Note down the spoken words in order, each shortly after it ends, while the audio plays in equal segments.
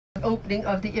opening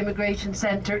of the immigration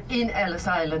centre in Ellis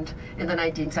Island in the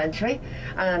 19th century,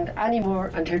 and Annie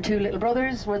Moore and her two little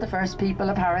brothers were the first people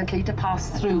apparently to pass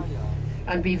through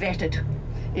and be vetted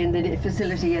in the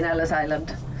facility in Ellis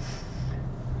Island.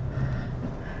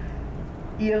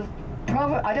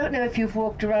 I don't know if you've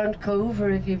walked around Cove or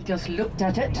if you've just looked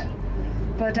at it,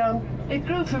 but it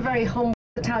grew from a very humble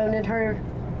town in her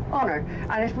honour,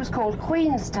 and it was called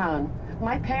Queenstown.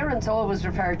 My parents always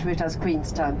referred to it as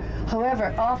Queenstown.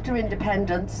 However, after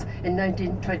independence in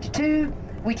 1922,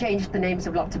 we changed the names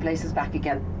of lots of places back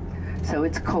again. So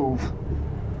it's Cove.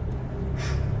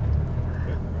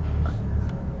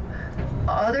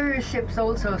 Other ships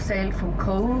also sailed from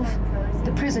Cove,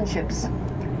 the prison ships,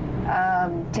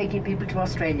 taking people to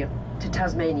Australia, to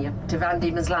Tasmania, to Van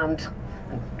Diemen's Land,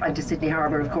 and to Sydney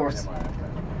Harbour, of course.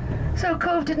 So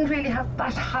Cove didn't really have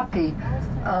that happy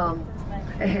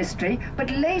a history, but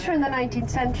later in the 19th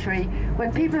century,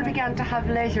 when people began to have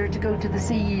leisure to go to the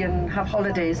sea and have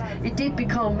holidays, it did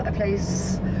become a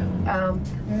place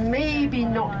maybe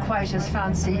not quite as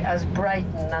fancy as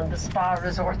Brighton and the spa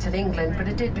resorts in England, but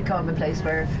it did become a place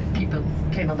where people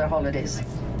came on their holidays,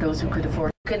 those who could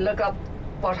afford. You can look up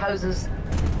what houses,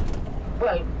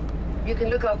 well, you can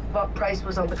look up what price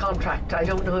was on the contract. I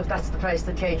don't know if that's the price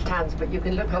that changed hands, but you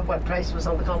can look up what price was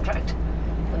on the contract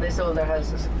when they sold their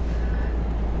houses.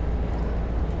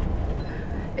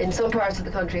 In some parts of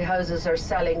the country, houses are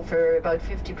selling for about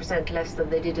 50% less than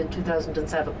they did in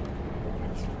 2007.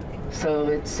 So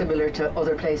it's similar to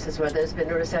other places where there's been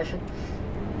a recession.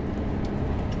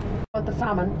 About the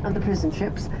famine and the prison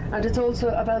ships, and it's also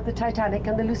about the Titanic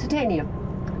and the Lusitania.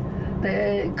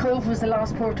 The Cove was the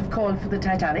last port of call for the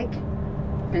Titanic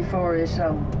before it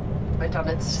went on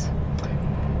its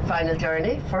final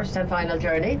journey, first and final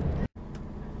journey.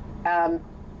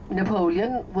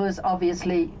 Napoleon was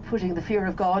obviously putting the fear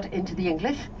of God into the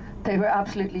English. They were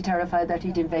absolutely terrified that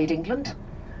he'd invade England.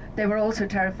 They were also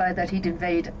terrified that he'd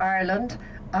invade Ireland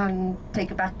and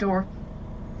take a back door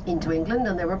into England,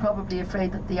 and they were probably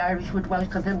afraid that the Irish would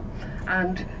welcome him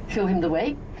and show him the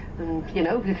way, and, you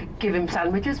know, give him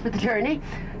sandwiches for the journey.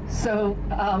 So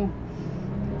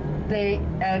the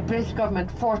British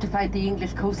government fortified the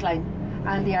English coastline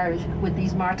and the Irish with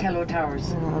these Martello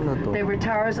towers. They were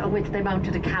towers on which they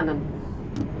mounted a cannon.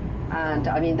 And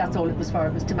I mean, that's all it was for.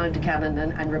 It was to mount a cannon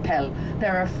and repel.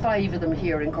 There are 5 of them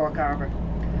here in Cork Harbour.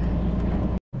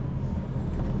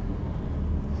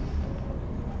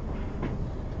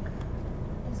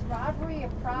 Is robbery a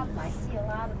problem? I see a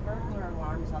lot of burglar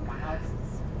alarms on the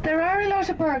houses. There are a lot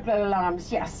of burglar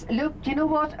alarms, yes. Look, do you know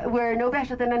what? We're no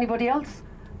better than anybody else.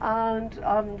 And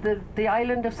the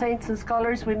island of saints and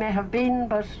scholars we may have been,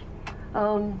 but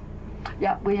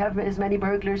yeah, we have as many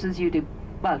burglars as you do.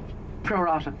 Well, pro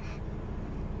rata.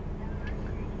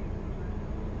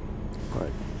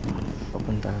 CORK.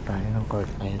 Papunta tayo ng CORK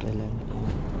Ireland.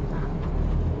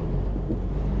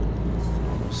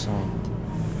 So.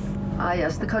 Ah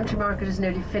yes, the country market is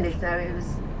nearly finished now. It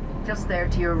was just there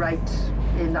to your right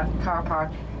in that car park,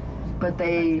 but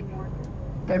they're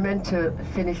meant to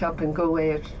finish up and go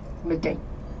away at midday.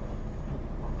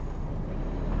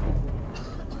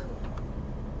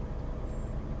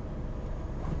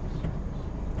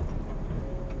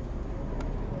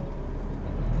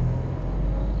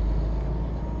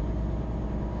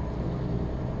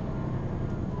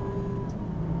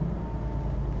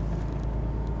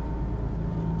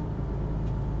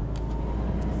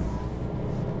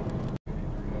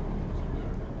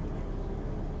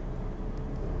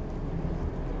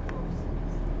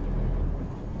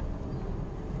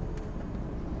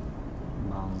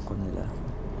 Nila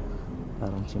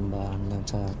parang simbahan lang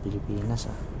sa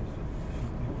Pilipinas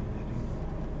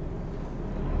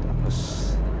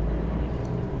tapos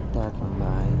lahat ng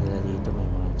bahay nila dito may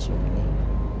mga chimney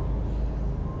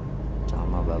tsaka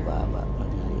mabababa,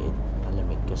 maliliit,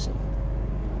 malamig kasi.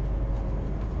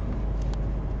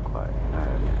 CORK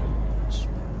Ireland.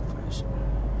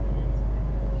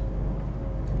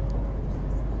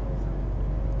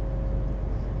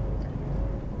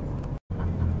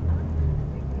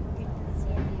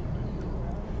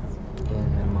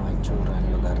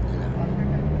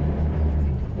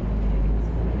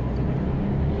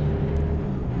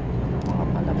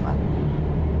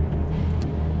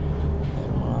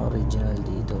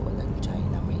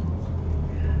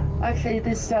 Actually,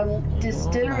 this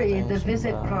distillery, the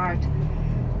visit part,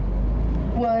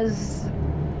 was,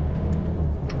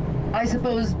 I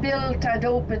suppose, built and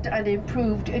opened and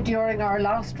improved during our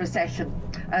last recession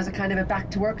as a kind of a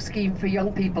back-to-work scheme for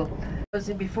young people. It was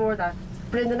in before that,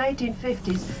 but in the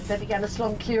 1950s they began a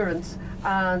slum clearance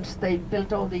and they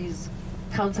built all these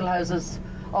council houses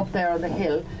up there on the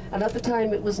hill, and at the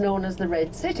time it was known as the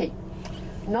Red City.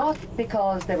 Not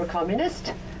because they were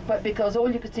communist, but because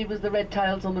all you could see was the red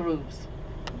tiles on the roofs.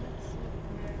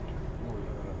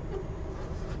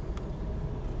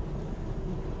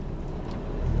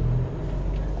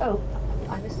 Oh,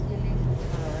 I missed the Legion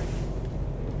Tower.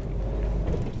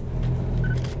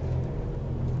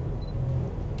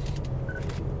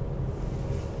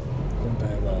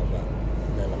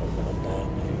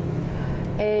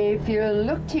 If you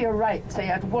look to your right, say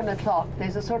at 1 o'clock,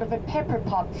 there's a sort of a pepper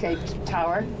pot shaped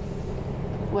tower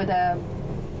with a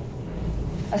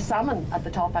salmon at the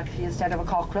top actually instead of a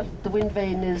cockerel. The wind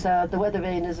vane is, the weather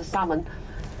vane is a salmon.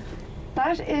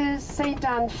 That is St.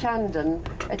 Anne Shandon,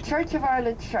 a Church of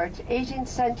Ireland church, 18th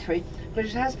century, but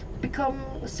it has become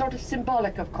sort of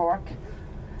symbolic of Cork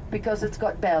because it's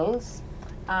got bells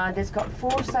and it's got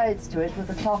 4 sides to it with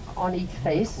a clock on each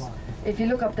face. If you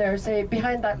look up there, say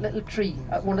behind that little tree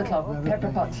at 1 o'clock,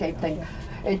 pepper pot shaped thing,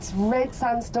 it's red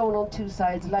sandstone on 2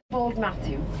 sides, like old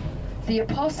Matthew, the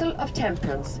apostle of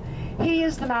temperance. He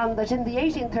is the man that in the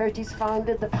 1830s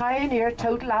founded the pioneer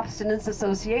Total Abstinence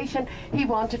Association. He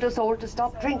wanted us all to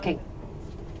stop drinking.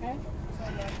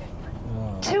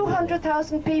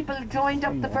 200,000 people joined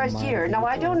up the first year. Now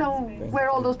I don't know where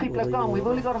all those people have gone. We've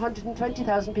only got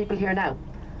 120,000 people here now.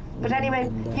 But anyway,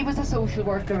 he was a social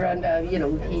worker and, you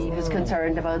know, he was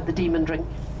concerned about the demon drink.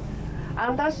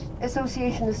 And that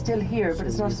association is still here, but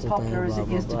it's not as popular as it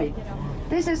used to be.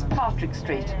 This is Patrick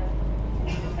Street.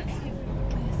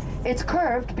 It's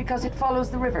curved because it follows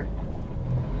the river.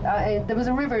 There was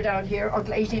a river down here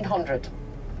until 1800.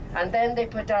 And then they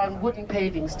put down wooden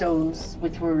paving stones,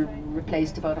 which were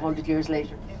replaced about 100 years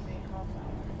later.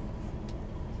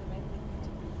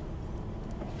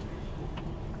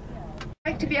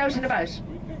 Like to be out and about.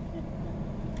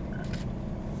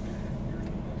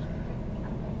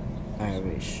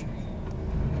 Irish.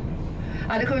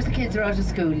 And of course the kids are out of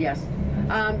school, yes.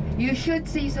 You should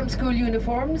see some school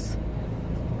uniforms.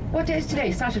 What day is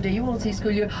today? Saturday. You won't see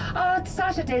school uniforms. Oh, it's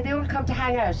Saturday. They all come to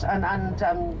hang out and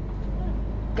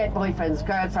get boyfriends,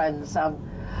 girlfriends.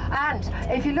 And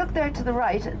if you look there to the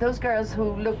right, those girls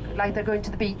who look like they're going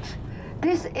to the beach,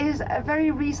 this is a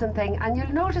very recent thing, and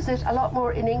you'll notice it a lot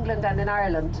more in England and in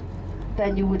Ireland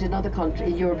than you would in other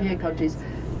countries, European countries.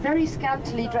 Very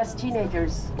scantily dressed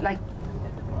teenagers, like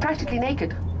practically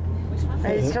naked.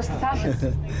 It's just fashion.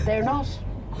 They're not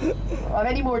of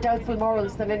any more doubtful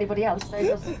morals than anybody else. They're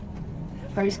just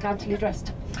very scantily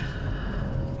dressed.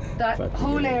 That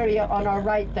whole area on our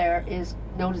right there is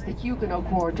known as the Huguenot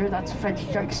Quarter. That's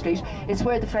French Church Street. It's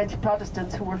where the French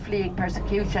Protestants who were fleeing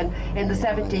persecution in the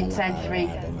 17th century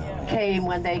came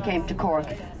when they came to Cork.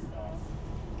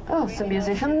 Oh, some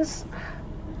musicians.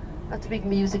 That's a big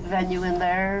music venue in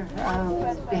there,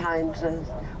 behind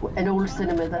an old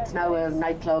cinema that's now a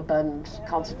nightclub and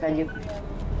concert venue.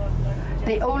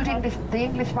 The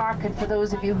English market, for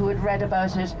those of you who had read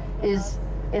about it, is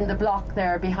in the block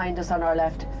there behind us on our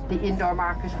left, the indoor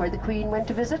market where the Queen went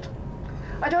to visit.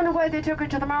 I don't know why they took her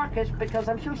to the market, because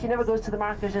I'm sure she never goes to the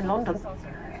market in London.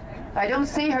 I don't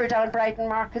see her down Brighton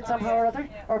Market somehow or other,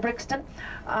 or Brixton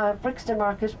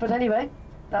Market, but anyway,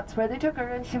 that's where they took her,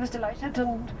 and she was delighted,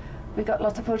 and we got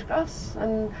lots of photographs.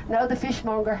 And now the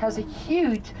fishmonger has a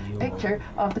huge picture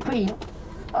of the Queen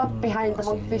up behind the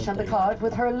monkfish and the cod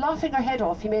with her laughing her head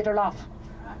off. He made her laugh.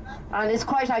 And it's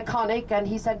quite iconic, and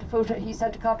he sent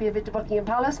a copy of it to Buckingham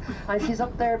Palace, and she's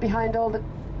up there behind all the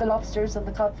lobsters and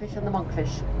the codfish and the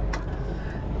monkfish.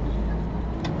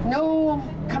 No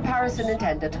comparison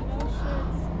intended.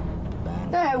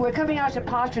 Now we're coming out of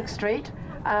Patrick Street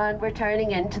and we're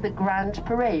turning into the Grand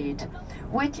Parade,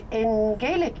 which in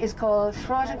Gaelic is called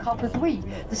Shráid an Chapel Dui,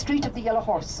 the Street of the Yellow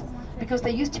Horse, because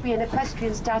there used to be an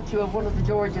equestrian statue of one of the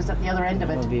Georges at the other end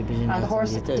of it, and the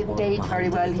horse didn't age very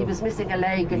well. He was missing a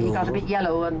leg and he got a bit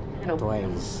yellow, and you know,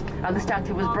 and the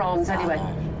statue was bronze anyway.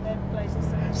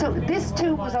 So this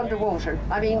too was underwater.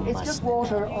 I mean, it's just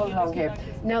water all along here.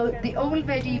 Now, the old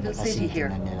medieval city here,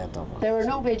 there are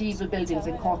no medieval buildings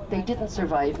in Cork. They didn't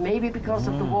survive. Maybe because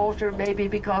of the water, maybe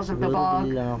because of the bog,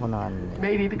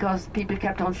 maybe because people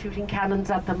kept on shooting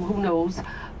cannons at them, who knows.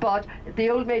 But the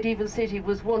old medieval city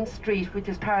was one street which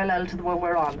is parallel to the one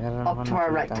we're on, up to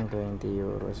our right.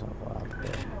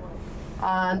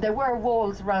 And there were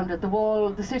walls around it.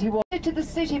 The city wall, to the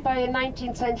city by a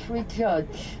 19th century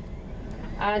judge.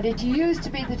 And it used to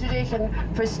be the tradition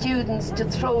for students to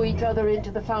throw each other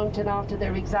into the fountain after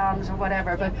their exams or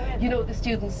whatever, but you know, the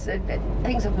students,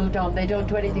 things have moved on. They don't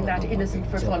do anything that innocent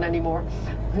for fun anymore.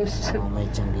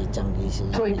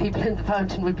 Throwing people in the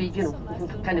fountain would be, you know,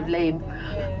 kind of lame.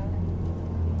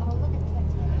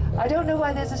 I don't know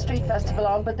why there's a street festival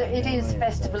on, but it is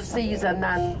festival season,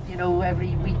 and you know,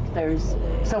 every week there's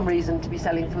some reason to be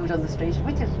selling food on the street,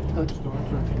 which is good.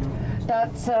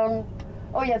 That's oh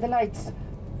yeah, the lights.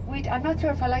 I'm not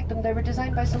sure if I like them. They were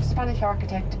designed by some Spanish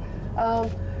architect. A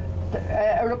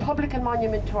Republican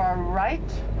monument to our right.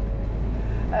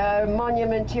 A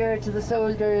monument here to the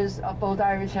soldiers of both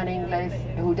Irish and English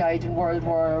who died in World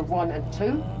War I and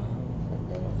II.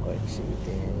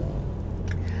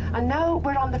 And now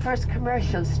we're on the first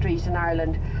commercial street in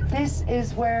Ireland. This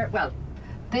is where, well,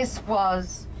 this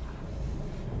was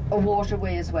a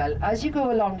waterway as well. As you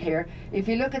go along here, if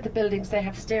you look at the buildings, they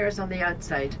have stairs on the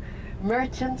outside.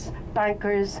 Merchants,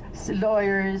 bankers,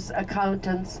 lawyers,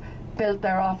 accountants built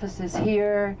their offices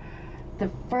here. The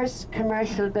first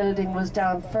commercial building was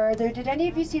down further. Did any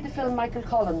of you see the film Michael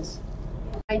Collins?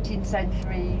 19th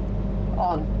century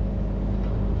on.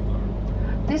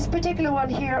 This particular one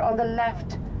here on the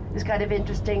left is kind of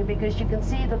interesting because you can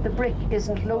see that the brick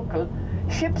isn't local.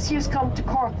 Ships used to come to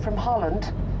Cork from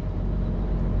Holland,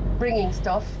 bringing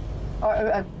stuff,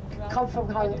 or come from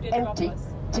Holland empty,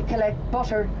 to collect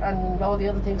butter and all the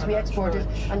other things we exported,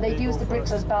 and they'd use the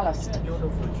bricks as ballast.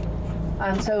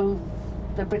 And so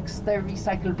the bricks, they're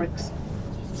recycled bricks.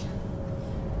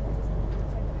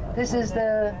 This is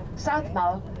the South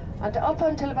Mall, and up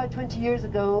until about 20 years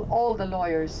ago, all the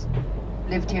lawyers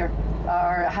lived here,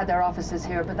 or had their offices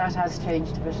here, but that has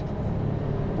changed a bit.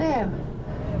 Now,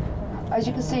 as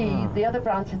you can see, the other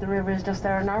branch of the river is just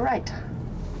there on our right.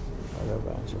 Other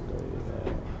branch of the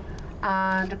river.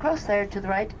 And across there to the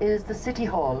right is the City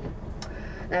Hall.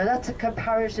 Now that's a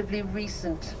comparatively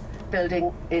recent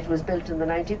building. It was built in the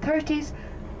 1930s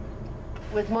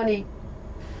with money,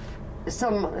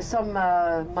 some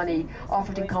money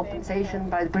offered in compensation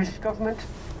by the British government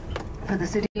for the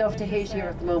city. Love to hate here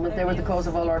at the moment. They were the cause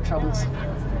of all our troubles.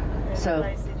 So,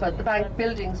 but the bank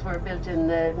buildings were built in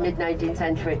the mid-19th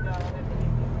century.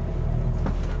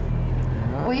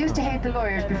 We used to hate the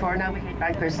lawyers before, now we hate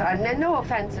bankers. And no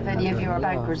offence if any of you are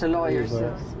bankers or lawyers.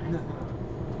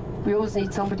 We always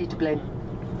need somebody to blame.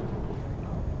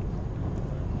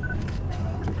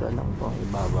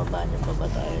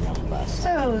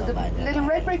 So the little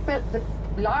red brick, the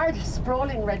large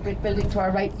sprawling red brick building to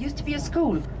our right used to be a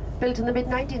school built in the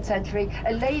mid-19th century,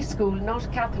 a lay school,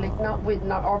 not Catholic, not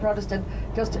or Protestant,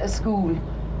 just a school.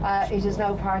 It is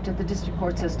now part of the district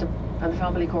court system and the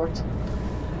family court.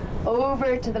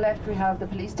 Over to the left we have the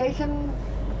police station,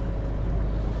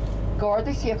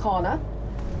 Garda Síochána,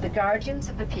 the guardians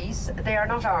of the peace. They are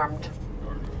not armed.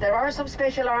 There are some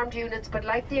special armed units, but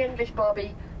like the English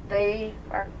bobby, they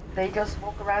just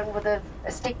walk around with a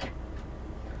stick.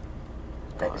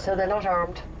 So they're not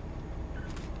armed.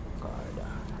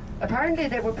 Apparently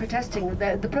they were protesting.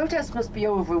 The protest must be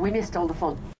over. We missed all the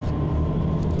fun.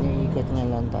 Iikot na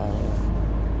lang tayo.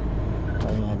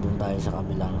 Tayo nga dun tayo sa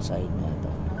kabilang side na ito.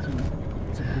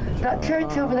 That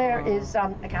church over there is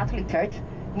a Catholic church,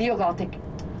 neo-Gothic.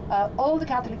 All the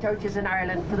Catholic churches in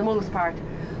Ireland, for the most part,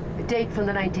 date from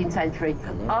the 19th century.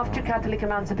 After Catholic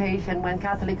emancipation, when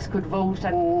Catholics could vote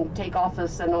and take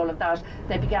office and all of that,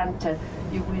 we began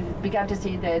to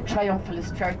see the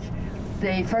triumphalist church.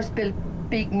 They first built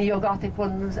big neo-Gothic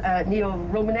ones,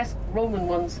 Roman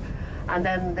ones, and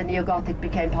then the neo-Gothic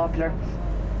became popular.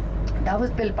 That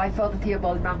was built by Father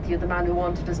Theobald Matthew, the man who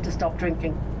wanted us to stop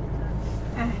drinking.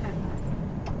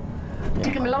 It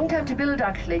took him a long time to build,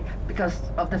 actually, because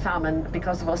of the famine,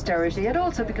 because of austerity, and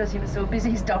also because he was so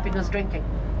busy stopping us drinking.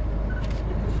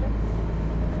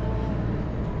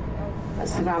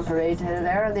 That's the Grand Parade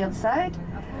there on the other side.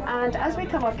 And as we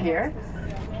come up here,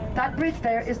 that bridge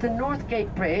there is the North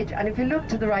Gate Bridge, and if you look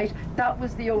to the right, that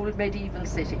was the old medieval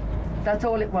city. That's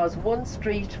all it was, one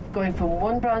street going from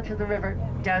one branch of the river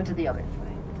down to the other.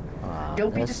 Wow,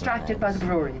 don't be distracted by the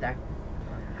brewery there.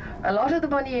 A lot of the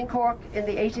money in Cork in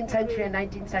the 18th century and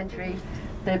 19th century,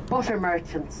 the butter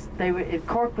merchants,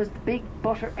 Cork was the big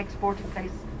butter exporting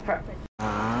place for...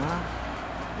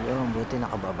 Yung buti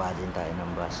nakababa din tayo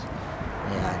ng bus.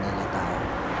 Ayan, nila tayo.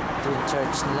 Ito yung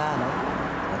church nila, no?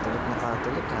 Catholic na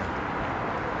Catholic, ha?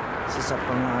 Isa sa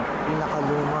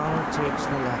pinakalumang church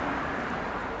nila.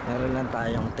 Meron lang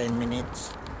tayong 10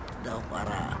 minutes daw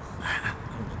para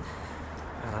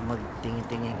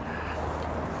magtingin-tingin.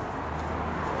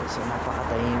 So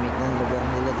napakatahimik ng lugar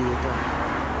nila dito.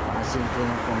 Simple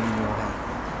ng pamumuhay.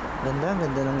 Ganda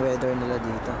ng weather nila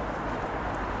dito.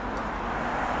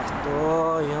 Ito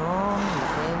yung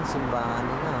laking simbahan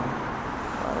nila.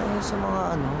 Parang yung sa mga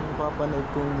napapanood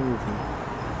kong movie.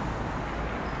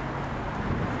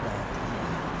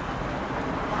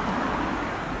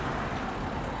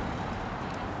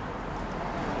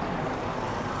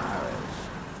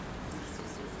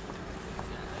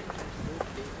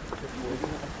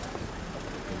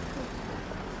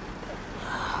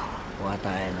 Kuha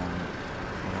tayo ng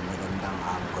mga magandang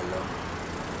anggulo.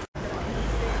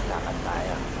 Lakad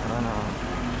tayo. Ano?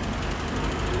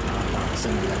 Nakatangsa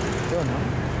nila dito, no?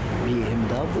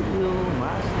 BMW,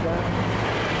 Mazda.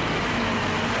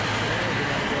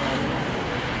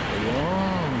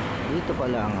 Ayun. Dito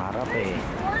pala ang harap eh.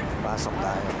 Pasok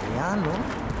tayo. Ayan, no?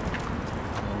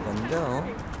 Ang ganda, oh.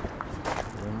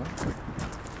 Ayun, no?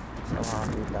 Sa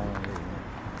makakita yung ganyan.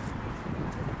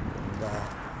 Ganda.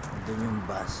 Doon yung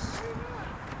bus.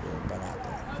 Doon pa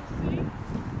natin.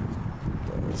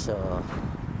 So,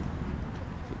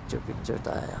 picture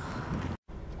tayo.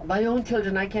 My own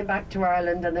children, I came back to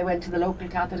Ireland and they went to the local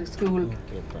Catholic school.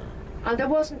 And there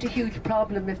wasn't a huge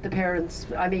problem if the parents,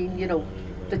 I mean, you know,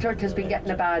 the church has been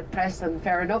getting a bad press and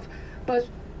fair enough, but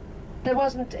it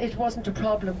wasn't a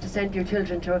problem to send your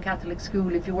children to a Catholic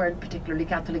school if you weren't particularly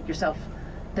Catholic yourself.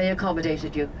 They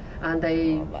accommodated you and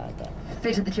they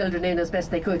fitted the children in as best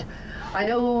they could. I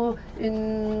know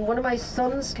in one of my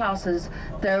son's classes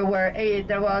there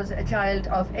was a child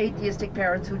of atheistic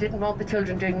parents who didn't want the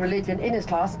children doing religion in his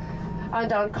class,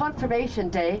 and on confirmation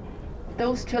day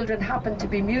those children happened to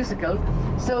be musical,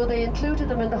 so they included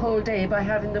them in the whole day by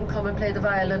having them come and play the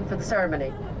violin for the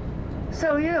ceremony.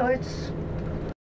 So, you know, it's